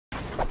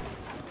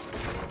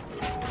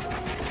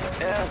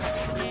Yeah.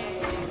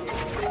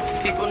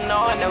 People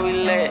knowing that we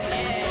lit,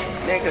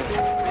 nigga.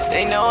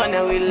 They knowing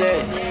that we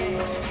lit.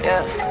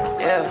 Yeah,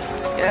 yeah,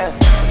 yeah.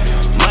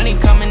 Money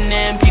coming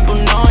in, people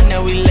knowing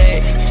that we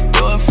lit.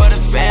 Do it for the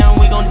fam,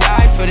 we gon'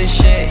 die for this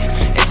shit.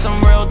 It's some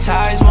real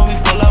ties when we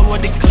pull up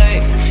with the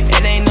click.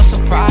 It ain't no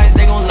surprise,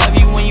 they gon' love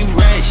you when you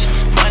rich.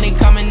 Money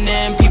coming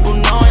in, people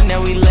knowing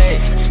that we lit.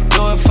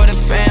 Do it for the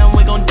fam,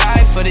 we gon'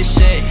 die for this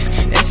shit.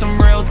 It's some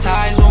real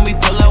ties when we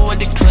pull up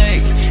with the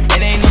click. It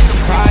ain't no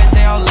surprise,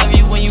 they all love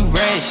you when you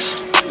rich.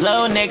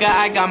 Little nigga,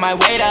 I got my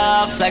weight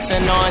up,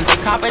 flexing on the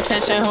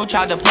competition who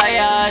tried to play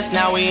us.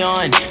 Now we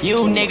on.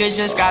 You niggas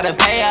just gotta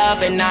pay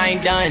up, and I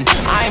ain't done.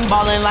 I'm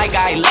ballin' like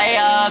I lay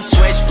up.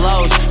 Switch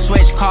flows,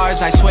 switch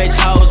cars, I switch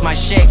hoes. My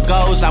shit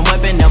goes, I'm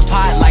whipping the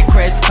pot like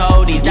Chris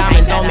Cole. These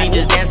diamonds on me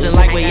just dancing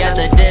like we at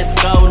the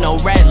disco. No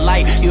red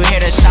light, you hear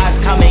the shots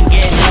come and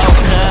get low.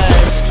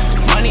 Cause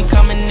money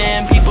coming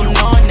in, people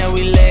knowing that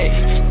we lit.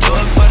 Do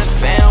it for the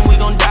fam, we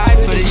gon' die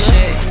for this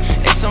shit.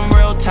 It's some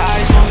real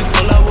ties when we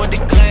pull up with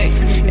the click.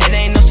 It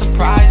ain't no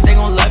surprise, they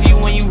gon' love you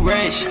when you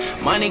rich.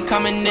 Money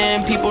coming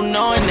in, people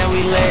knowing that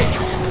we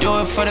lit. Do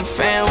it for the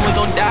fam, we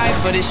gon' die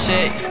for this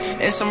shit.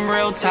 It's some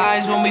real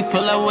ties when we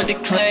pull up with the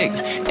click.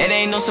 It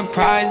ain't no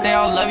surprise, they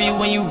all love you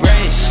when you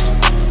rich.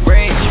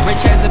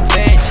 Rich as a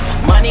bitch.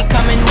 Money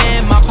coming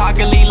in, my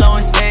pocket lean low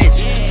and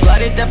stitch.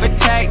 Flooded the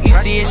Patek, you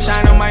see it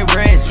shine on my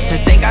wrist. To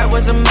think I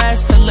was a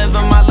mess, to live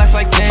in my life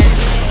like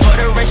this. Put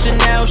her in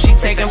Chanel, she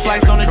taking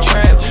flights on a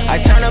trip. I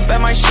turn up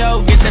at my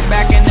show, get the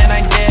back and then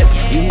I dip.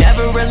 You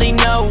never really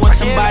know when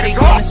somebody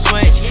gonna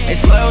switch.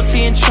 It's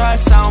loyalty and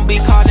trust, I don't be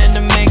caught in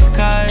the mix.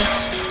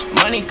 Cause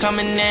money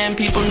coming in,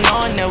 people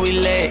knowing that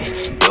we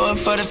lit. Do it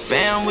for the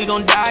fam, we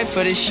gon' die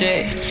for this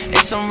shit.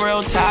 It's some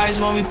real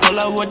ties when we pull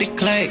up with the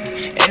click.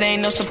 It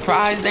ain't no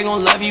surprise, they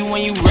gon' love you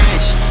when you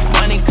rich.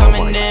 Money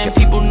coming in,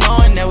 people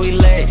knowing that we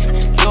lit.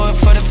 Do it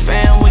for the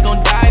fam, we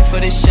gon' die for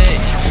this shit.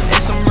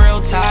 It's some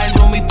real ties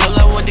when we pull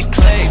up with the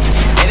click.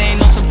 It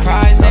ain't no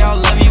surprise.